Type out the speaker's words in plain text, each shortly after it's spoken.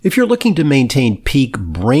If you're looking to maintain peak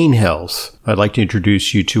brain health, I'd like to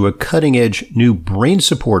introduce you to a cutting-edge new brain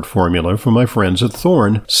support formula from my friends at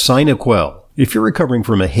Thorne, SynaQuell. If you're recovering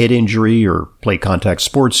from a head injury or play contact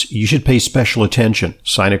sports, you should pay special attention.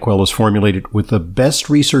 SynaQuell is formulated with the best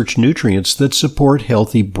research nutrients that support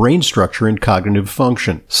healthy brain structure and cognitive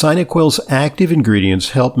function. SynaQuell's active ingredients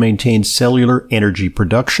help maintain cellular energy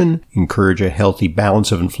production, encourage a healthy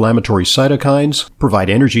balance of inflammatory cytokines, provide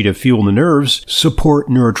energy to fuel the nerves, support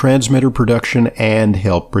neurotransmitter production, and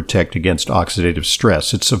help protect against oxidative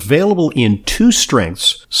stress. It's available in 2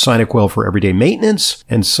 strengths, SynaQuell for everyday maintenance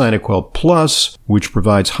and SynaQuell Plus, which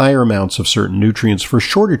provides higher amounts of certain nutrients for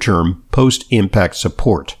shorter-term post-impact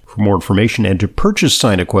support. For more information and to purchase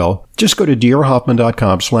SynaQuell, just go to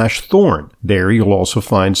drhoffman.com/thorn. There you'll also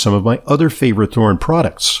find some of my other favorite Thorne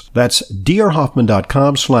products. That's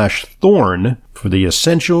drhoffman.com/thorn for the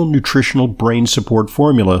essential nutritional brain support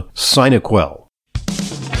formula, SynaQuell.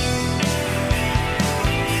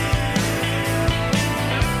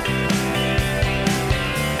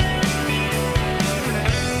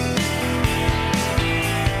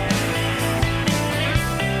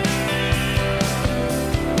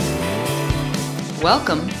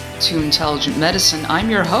 Welcome to Intelligent Medicine.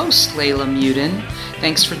 I'm your host, Leyla Mudin.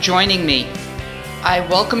 Thanks for joining me. I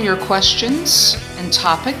welcome your questions and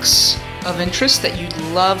topics of interest that you'd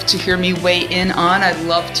love to hear me weigh in on. I'd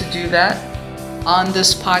love to do that on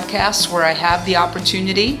this podcast where I have the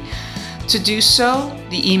opportunity to do so.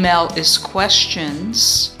 The email is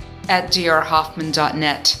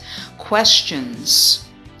questions@drhoffman.net.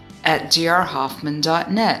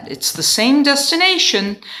 Questions@drhoffman.net. It's the same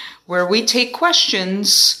destination where we take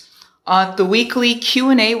questions on the weekly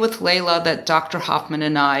Q&A with Leyla that Dr. Hoffman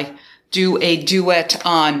and I do a duet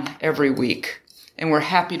on every week. And we're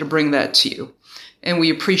happy to bring that to you. And we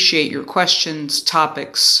appreciate your questions,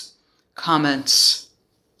 topics, comments,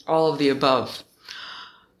 all of the above.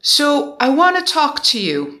 So I want to talk to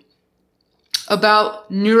you about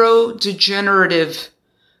neurodegenerative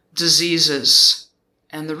diseases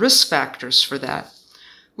and the risk factors for that.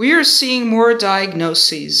 We are seeing more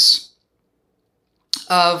diagnoses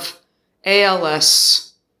of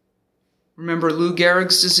ALS. Remember Lou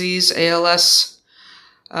Gehrig's disease, ALS,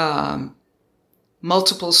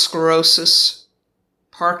 multiple sclerosis,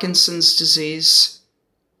 Parkinson's disease,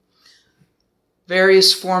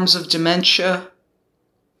 various forms of dementia,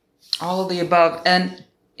 all of the above. And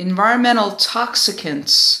environmental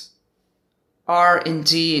toxicants are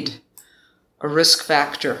indeed a risk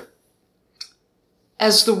factor.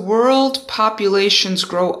 As the world populations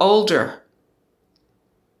grow older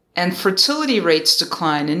and fertility rates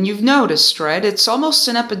decline, and you've noticed, right? It's almost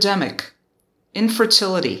an epidemic.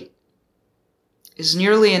 Infertility is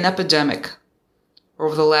nearly an epidemic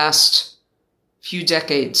over the last few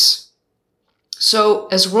decades. So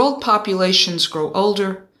as world populations grow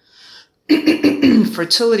older,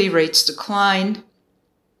 fertility rates decline,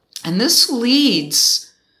 and this leads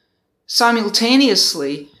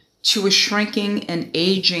simultaneously to a shrinking and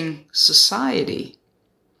aging society.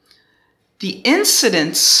 The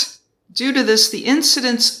incidence, due to this, the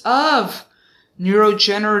incidence of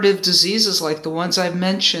neurodegenerative diseases like the ones I've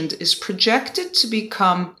mentioned is projected to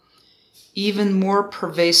become even more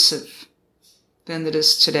pervasive than it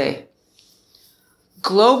is today.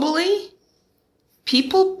 Globally,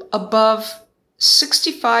 people above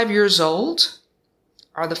 65 years old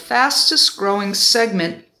are the fastest growing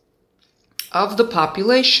segment of the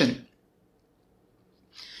population.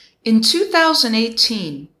 In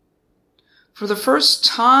 2018, for the first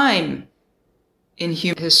time in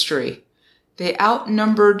human history, they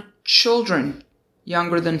outnumbered children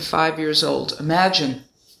younger than 5 years old. Imagine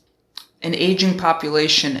an aging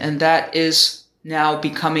population, and that is now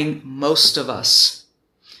becoming most of us.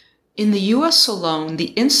 In the US alone,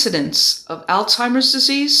 the incidence of Alzheimer's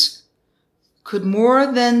disease could more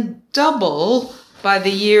than double by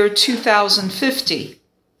the year 2050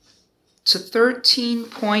 to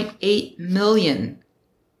 13.8 million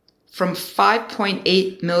from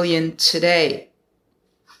 5.8 million today.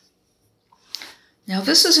 Now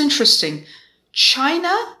this is interesting.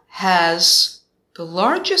 China has the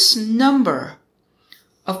largest number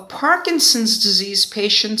of Parkinson's disease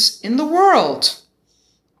patients in the world,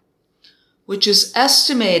 which is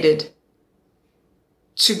estimated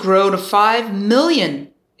to grow to 5 million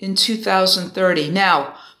in 2030.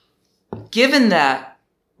 Now, given that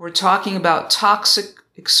we're talking about toxic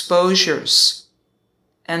exposures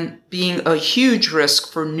and being a huge risk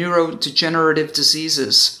for neurodegenerative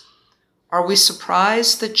diseases, are we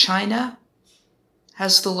surprised that China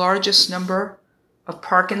has the largest number of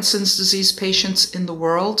Parkinson's disease patients in the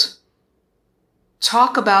world?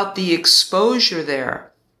 Talk about the exposure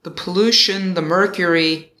there the pollution, the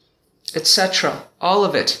mercury, etc., all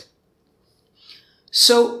of it.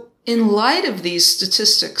 So, in light of these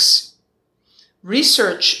statistics,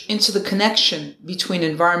 research into the connection between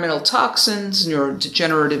environmental toxins,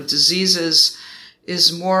 neurodegenerative diseases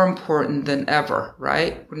is more important than ever,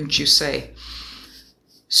 right? Wouldn't you say?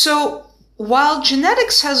 So, while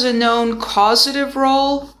genetics has a known causative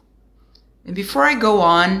role, and before I go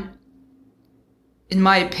on, in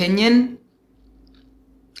my opinion,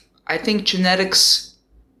 I think genetics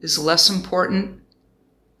is less important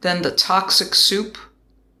than the toxic soup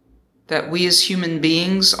that we as human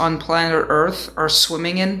beings on planet Earth are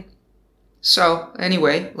swimming in. So,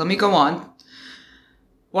 anyway, let me go on.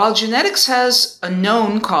 While genetics has a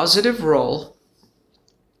known causative role,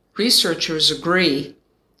 researchers agree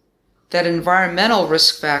that environmental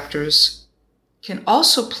risk factors can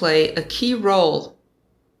also play a key role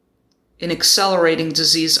in accelerating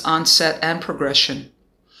disease onset and progression.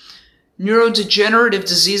 Neurodegenerative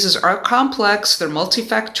diseases are complex, they're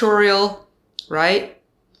multifactorial, right?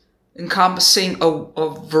 Encompassing a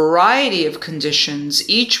variety of conditions,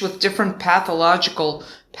 each with different pathological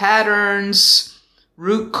patterns,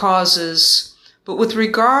 root causes. But with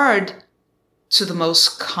regard to the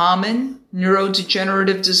most common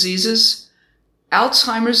neurodegenerative diseases,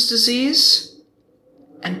 Alzheimer's disease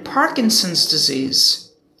and Parkinson's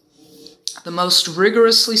disease, the most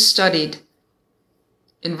rigorously studied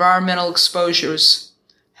environmental exposures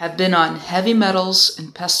have been on heavy metals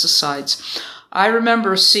and pesticides. I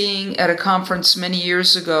remember seeing at a conference many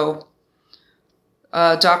years ago,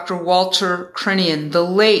 Dr. Walter Crinian, the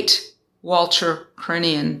late Walter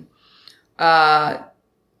Crinian.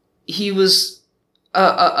 He was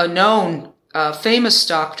a known, famous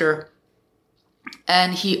doctor,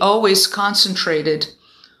 and he always concentrated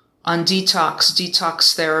on detox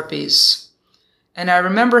therapies. And I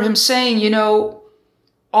remember him saying,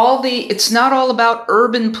 it's not all about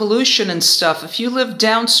urban pollution and stuff. If you live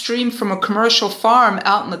downstream from a commercial farm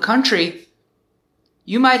out in the country,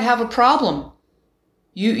 you might have a problem.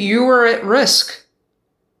 You are at risk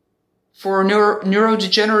for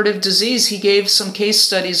neurodegenerative disease. He gave some case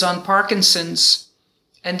studies on Parkinson's.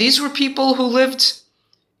 And these were people who lived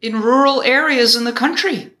in rural areas in the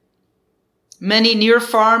country. Many near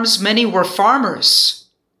farms, many were farmers,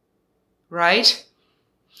 right?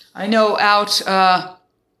 I know out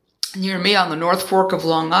near me on the North Fork of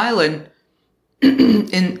Long Island,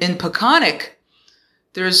 in Peconic,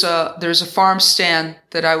 there's a farm stand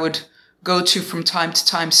that I would go to from time to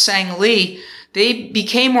time, Sang Lee. They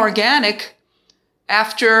became organic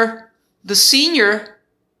after the senior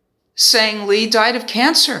Sang Lee died of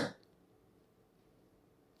cancer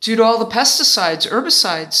due to all the pesticides,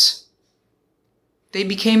 herbicides. They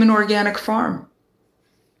became an organic farm.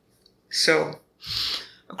 So,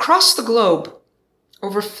 across the globe,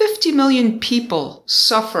 over 50 million people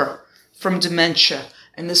suffer from dementia,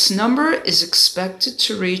 and this number is expected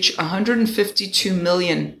to reach 152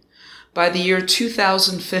 million by the year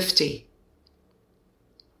 2050.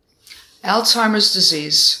 Alzheimer's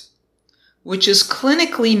disease, which is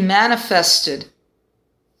clinically manifested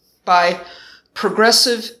by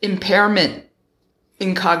progressive impairment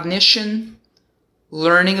in cognition,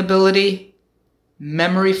 learning ability,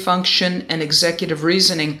 memory function, and executive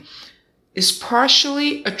reasoning, is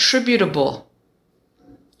partially attributable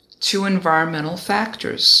to environmental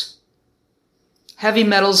factors. Heavy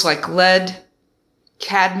metals like lead,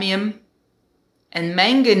 cadmium, and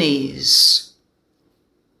manganese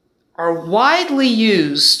are widely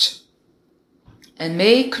used and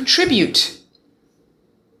may contribute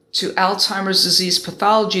to Alzheimer's disease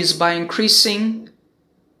pathologies by increasing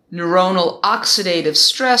neuronal oxidative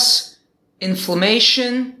stress,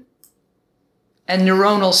 inflammation, and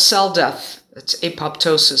neuronal cell death. That's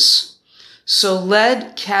apoptosis. So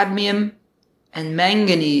lead, cadmium, and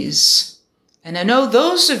manganese. And I know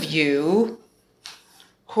those of you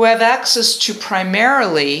who have access to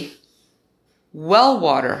primarily well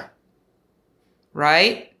water,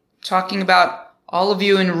 right? Talking about all of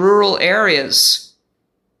you in rural areas.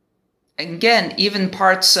 Again, even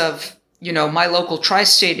parts of, my local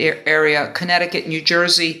tri-state area, Connecticut, New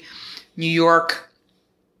Jersey, New York.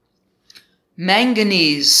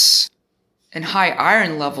 Manganese and high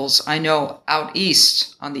iron levels, I know, out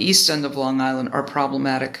east, on the east end of Long Island, are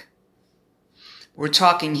problematic. We're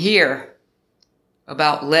talking here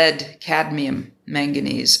about lead, cadmium,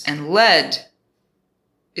 manganese, and lead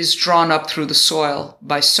is drawn up through the soil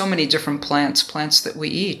by so many different plants that we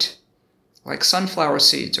eat, like sunflower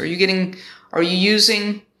seeds. Are you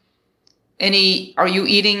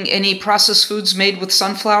eating any processed foods made with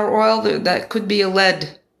sunflower oil? That could be a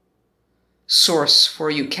lead source for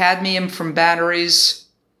you. Cadmium from batteries,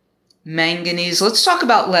 manganese. Let's talk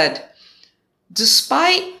about lead.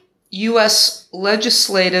 Despite U.S.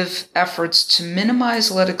 legislative efforts to minimize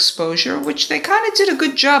lead exposure, which they kind of did a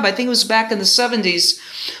good job. I think it was back in the 70s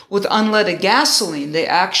with unleaded gasoline. They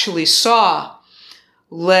actually saw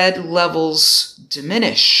lead levels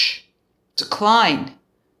decline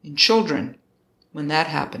in children when that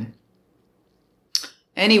happened.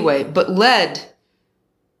 Anyway, but lead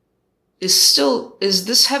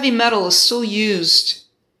this heavy metal is still used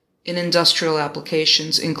in industrial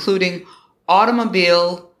applications, including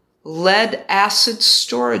automobile lead acid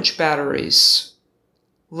storage batteries.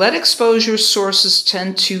 Lead exposure sources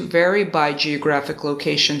tend to vary by geographic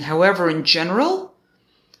location. However, in general,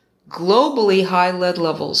 globally high lead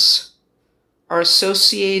levels are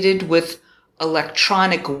associated with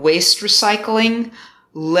electronic waste recycling,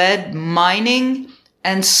 lead mining,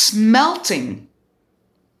 and smelting,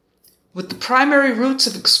 with the primary routes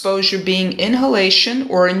of exposure being inhalation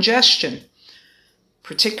or ingestion.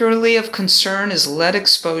 Particularly of concern is lead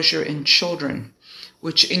exposure in children,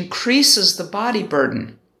 which increases the body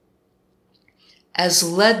burden, as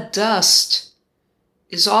lead dust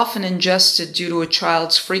is often ingested due to a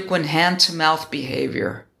child's frequent hand-to-mouth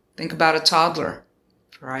behavior. Think about a toddler,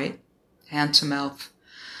 right? Hand-to-mouth.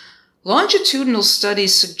 Longitudinal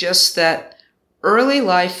studies suggest that early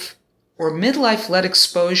life or midlife lead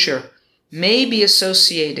exposure may be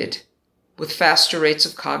associated with faster rates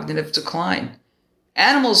of cognitive decline.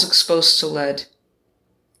 Animals exposed to lead,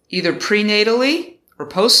 either prenatally or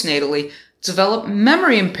postnatally, develop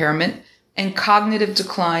memory impairment and cognitive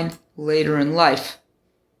decline later in life.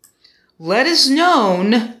 Lead is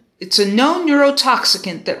known, it's a known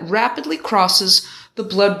neurotoxicant that rapidly crosses the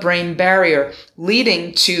blood-brain barrier,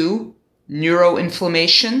 leading to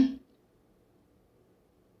neuroinflammation,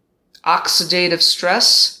 oxidative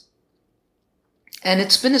stress, and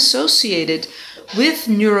it's been associated with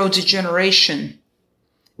neurodegeneration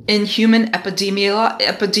in human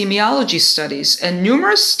epidemiology studies, and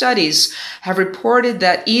numerous studies have reported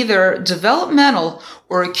that either developmental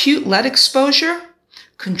or acute lead exposure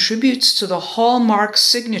contributes to the hallmark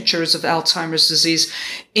signatures of Alzheimer's disease,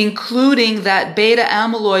 including that beta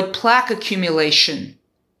amyloid plaque accumulation,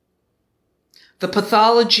 the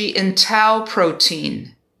pathology in tau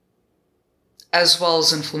protein, as well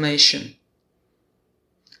as inflammation.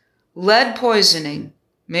 Lead poisoning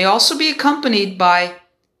may also be accompanied by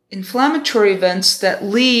inflammatory events that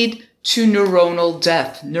lead to neuronal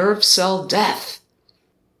death, nerve cell death.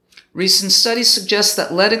 Recent studies suggest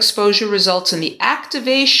that lead exposure results in the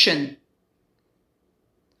activation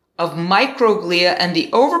of microglia and the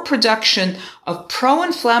overproduction of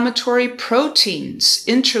pro-inflammatory proteins,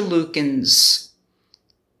 interleukins,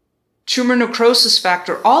 tumor necrosis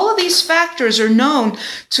factor. All of these factors are known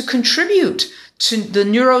to contribute to the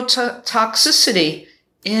neurotoxicity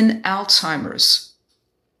in Alzheimer's.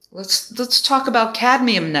 Let's talk about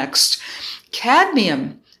cadmium next.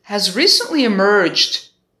 Cadmium has recently emerged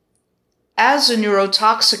as a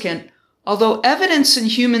neurotoxicant, although evidence in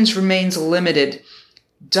humans remains limited.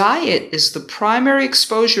 Diet is the primary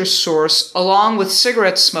exposure source along with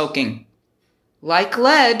cigarette smoking. Like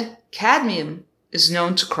lead, cadmium is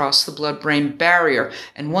known to cross the blood-brain barrier,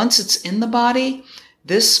 and once it's in the body,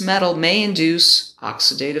 this metal may induce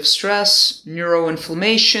oxidative stress,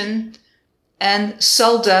 neuroinflammation, and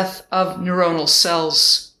cell death of neuronal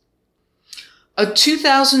cells. A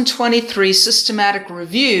 2023 systematic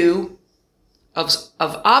review of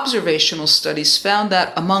observational studies found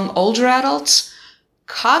that among older adults,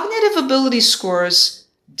 cognitive ability scores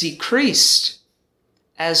decreased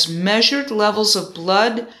as measured levels of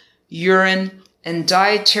blood, urine, and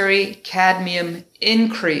dietary cadmium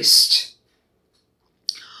increased.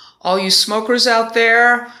 All you smokers out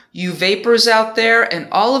there, you vapors out there, and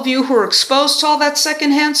all of you who are exposed to all that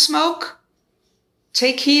secondhand smoke,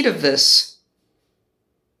 take heed of this.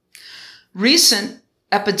 Recent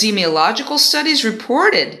epidemiological studies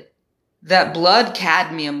reported that blood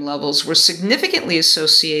cadmium levels were significantly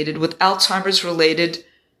associated with Alzheimer's-related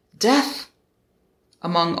death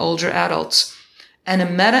among older adults. And a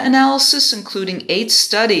meta-analysis including 8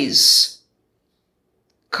 studies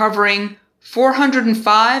covering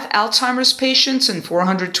 405 Alzheimer's patients and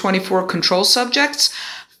 424 control subjects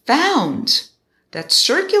found that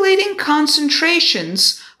circulating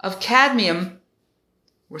concentrations of cadmium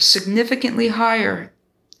were significantly higher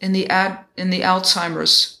in the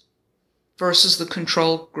Alzheimer's versus the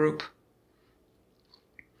control group.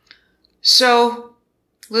 So,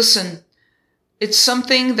 listen, it's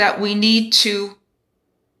something that we need to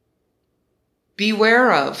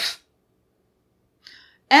beware of.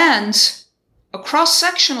 And a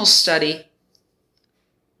cross-sectional study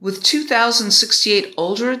with 2,068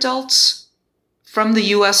 older adults from the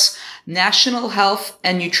U.S. National Health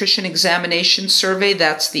and Nutrition Examination Survey,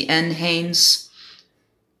 that's the NHANES,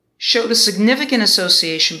 showed a significant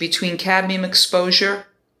association between cadmium exposure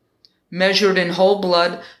measured in whole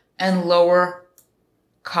blood and lower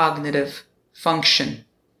cognitive function.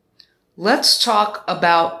 Let's talk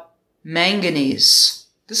about manganese.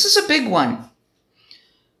 This is a big one.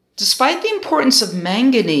 Despite the importance of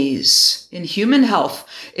manganese in human health,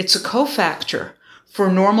 it's a cofactor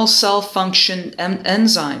for normal cell function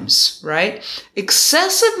enzymes, right?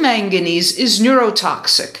 Excessive manganese is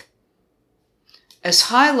neurotoxic, as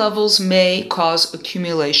high levels may cause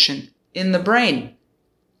accumulation in the brain.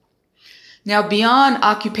 Now, beyond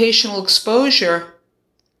occupational exposure,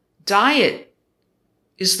 diet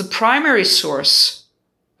is the primary source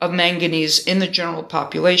of manganese in the general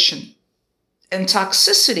population. And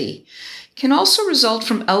toxicity can also result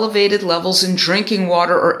from elevated levels in drinking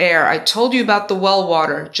water or air. I told you about the well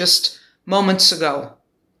water just moments ago.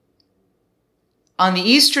 On the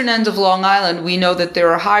eastern end of Long Island, we know that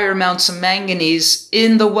there are higher amounts of manganese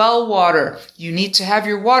in the well water. You need to have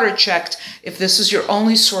your water checked if this is your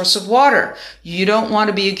only source of water. You don't want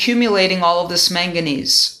to be accumulating all of this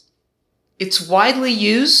manganese. It's widely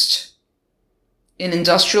used in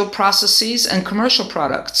industrial processes and commercial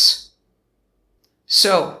products.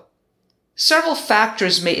 So, several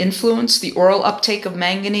factors may influence the oral uptake of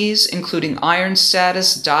manganese, including iron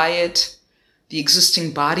status, diet, the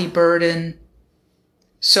existing body burden.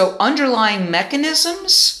 So, underlying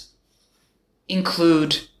mechanisms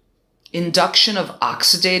include induction of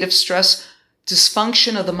oxidative stress,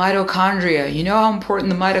 dysfunction of the mitochondria. You know how important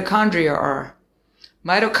the mitochondria are.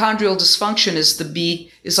 Mitochondrial dysfunction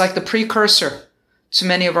is like the precursor to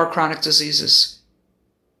many of our chronic diseases.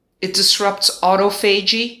 It disrupts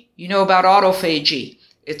autophagy. You know about autophagy.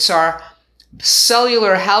 It's our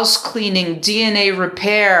cellular house cleaning, DNA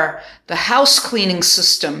repair, the house cleaning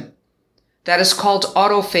system that is called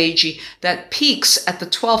autophagy that peaks at the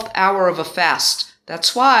 12th hour of a fast.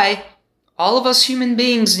 That's why all of us human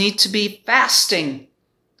beings need to be fasting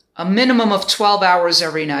a minimum of 12 hours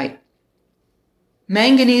every night.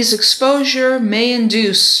 Manganese exposure may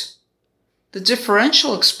induce the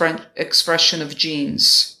differential expression of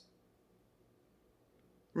genes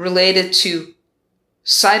related to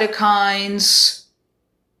cytokines,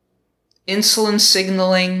 insulin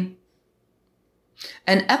signaling,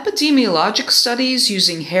 and epidemiologic studies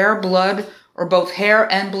using hair, blood, or both hair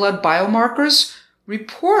and blood biomarkers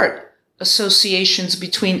report associations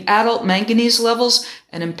between adult manganese levels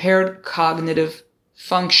and impaired cognitive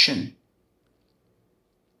function.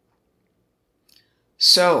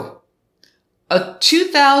 So, a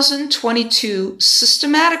 2022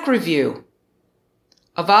 systematic review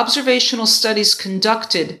of observational studies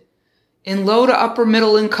conducted in low to upper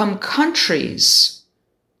middle income countries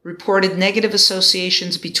reported negative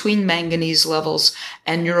associations between manganese levels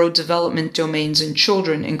and neurodevelopment domains in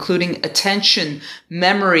children, including attention,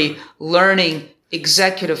 memory, learning,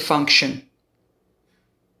 executive function.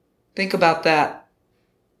 Think about that.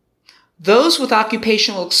 Those with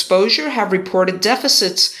occupational exposure have reported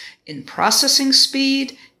deficits in processing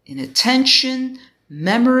speed, in attention,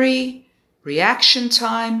 memory, reaction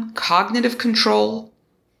time, cognitive control.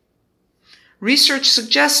 Research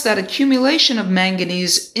suggests that accumulation of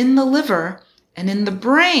manganese in the liver and in the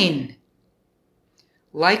brain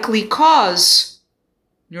likely cause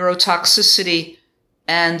neurotoxicity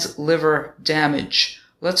and liver damage.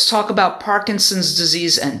 Let's talk about Parkinson's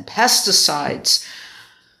disease and pesticides.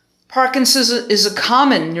 Parkinson's is a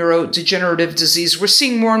common neurodegenerative disease. We're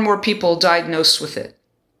seeing more and more people diagnosed with it.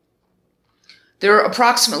 There are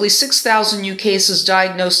approximately 6,000 new cases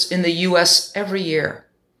diagnosed in the U.S. every year.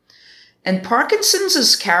 And Parkinson's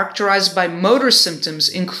is characterized by motor symptoms,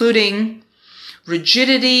 including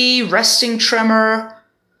rigidity, resting tremor,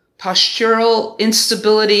 postural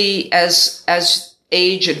instability as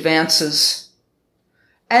age advances.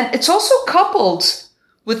 And it's also coupled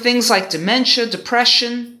with things like dementia,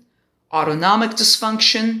 depression, autonomic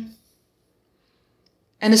dysfunction.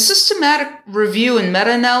 And a systematic review and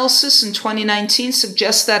meta-analysis in 2019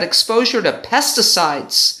 suggests that exposure to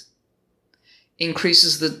pesticides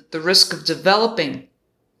increases the risk of developing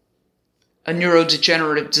a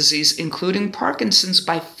neurodegenerative disease, including Parkinson's,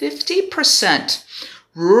 by 50%.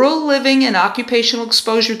 Rural living and occupational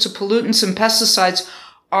exposure to pollutants and pesticides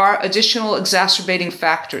are additional exacerbating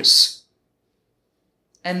factors.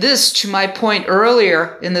 And this, to my point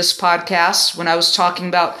earlier in this podcast, when I was talking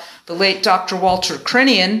about the late Dr. Walter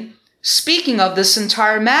Crinian, speaking of this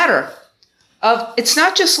entire matter of it's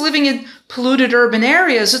not just living in polluted urban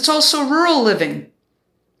areas, it's also rural living.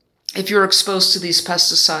 if you're exposed to these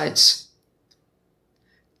pesticides.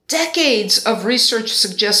 Decades of research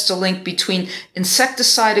suggest a link between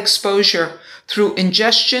insecticide exposure through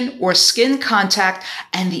ingestion or skin contact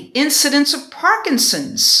and the incidence of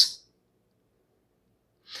Parkinson's.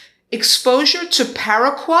 Exposure to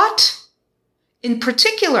paraquat, in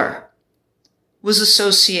particular, was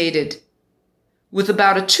associated with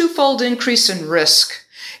about a twofold increase in risk.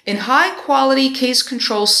 In high-quality case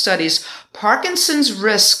control studies, Parkinson's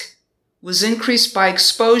risk was increased by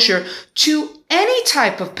exposure to any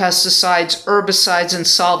type of pesticides, herbicides, and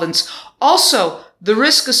solvents. Also, the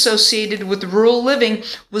risk associated with rural living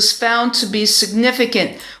was found to be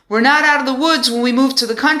significant. We're not out of the woods when we move to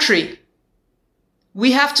the country.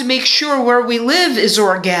 We have to make sure where we live is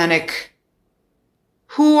organic.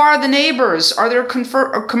 Who are the neighbors? Are there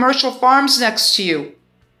commercial farms next to you?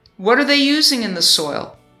 What are they using in the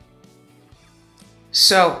soil?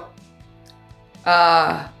 So,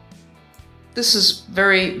 this is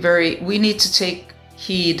we need to take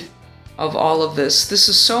heed of all of this. This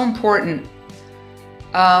is so important.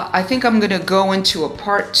 I think I'm going to go into a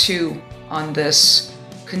part 2 on this,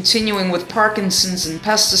 continuing with Parkinson's and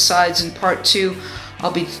pesticides in part 2.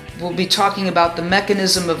 We'll be talking about the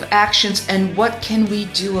mechanism of actions and what can we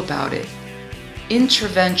do about it.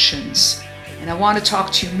 Interventions. And I want to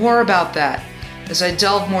talk to you more about that as I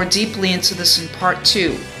delve more deeply into this in part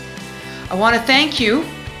 2. I want to thank you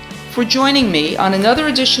for joining me on another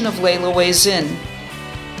edition of Leyla Weighs In.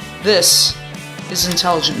 This is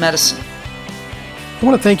Intelligent Medicine. I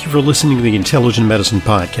want to thank you for listening to the Intelligent Medicine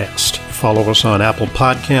Podcast. Follow us on Apple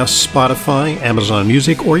Podcasts, Spotify, Amazon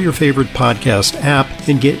Music, or your favorite podcast app,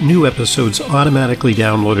 and get new episodes automatically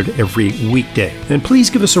downloaded every weekday. And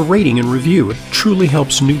please give us a rating and review. It truly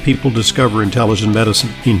helps new people discover intelligent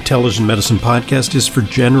medicine. The Intelligent Medicine Podcast is for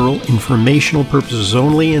general, informational purposes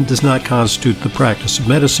only and does not constitute the practice of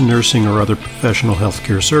medicine, nursing, or other professional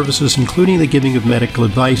healthcare services, including the giving of medical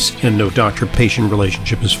advice, and no doctor-patient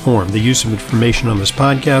relationship is formed. The use of information on this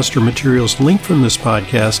podcast or materials linked from this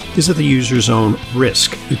podcast is at the user's own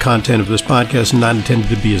risk. The content of this podcast is not intended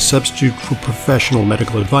to be a substitute for professional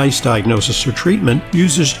medical advice, diagnosis, or treatment.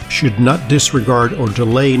 Users should not disregard or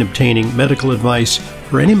delay in obtaining medical advice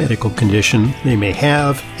for any medical condition they may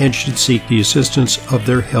have and should seek the assistance of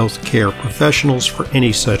their health care professionals for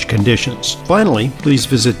any such conditions. Finally, please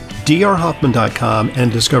visit drhoffman.com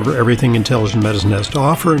and discover everything Intelligent Medicine has to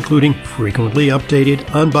offer, including frequently updated,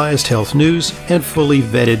 unbiased health news and fully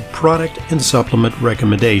vetted product and supplement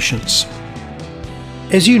recommendations.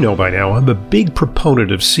 As you know by now, I'm a big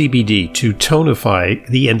proponent of CBD to tonify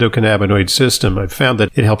the endocannabinoid system. I've found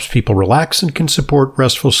that it helps people relax and can support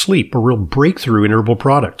restful sleep, a real breakthrough in herbal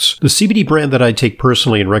products. The CBD brand that I take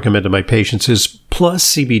personally and recommend to my patients is Plus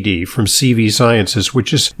CBD from CV Sciences,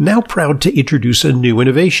 which is now proud to introduce a new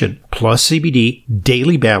innovation, Plus CBD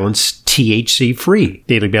Daily Balance THC Free.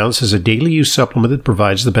 Daily Balance is a daily use supplement that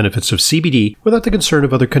provides the benefits of CBD without the concern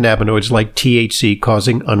of other cannabinoids like THC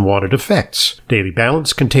causing unwanted effects. Daily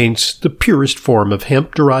Balance contains the purest form of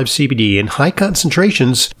hemp-derived CBD in high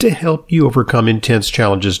concentrations to help you overcome intense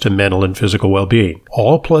challenges to mental and physical well-being.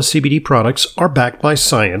 All Plus CBD products are backed by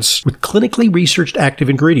science with clinically researched active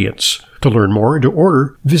ingredients. To learn more and to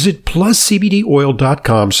order, visit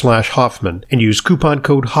pluscbdoil.com/Hoffman and use coupon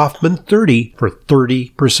code Hoffman30 for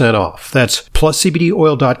 30% off. That's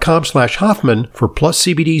pluscbdoil.com/Hoffman for Plus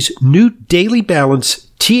CBD's new Daily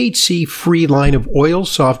Balance THC-free line of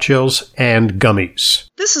oils, soft gels, and gummies.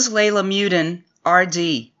 This is Leyla Mudin,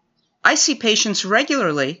 RD. I see patients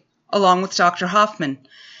regularly, along with Dr. Hoffman.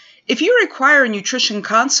 If you require a nutrition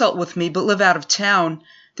consult with me but live out of town,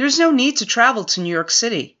 there's no need to travel to New York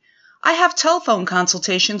City. I have telephone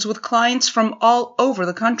consultations with clients from all over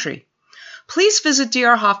the country. Please visit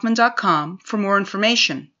drhoffman.com for more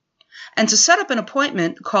information. And to set up an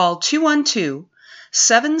appointment, call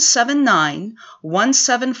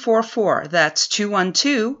 212-779-1744. That's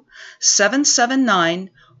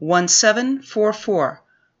 212-779-1744.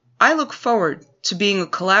 I look forward to being a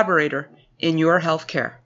collaborator in your healthcare.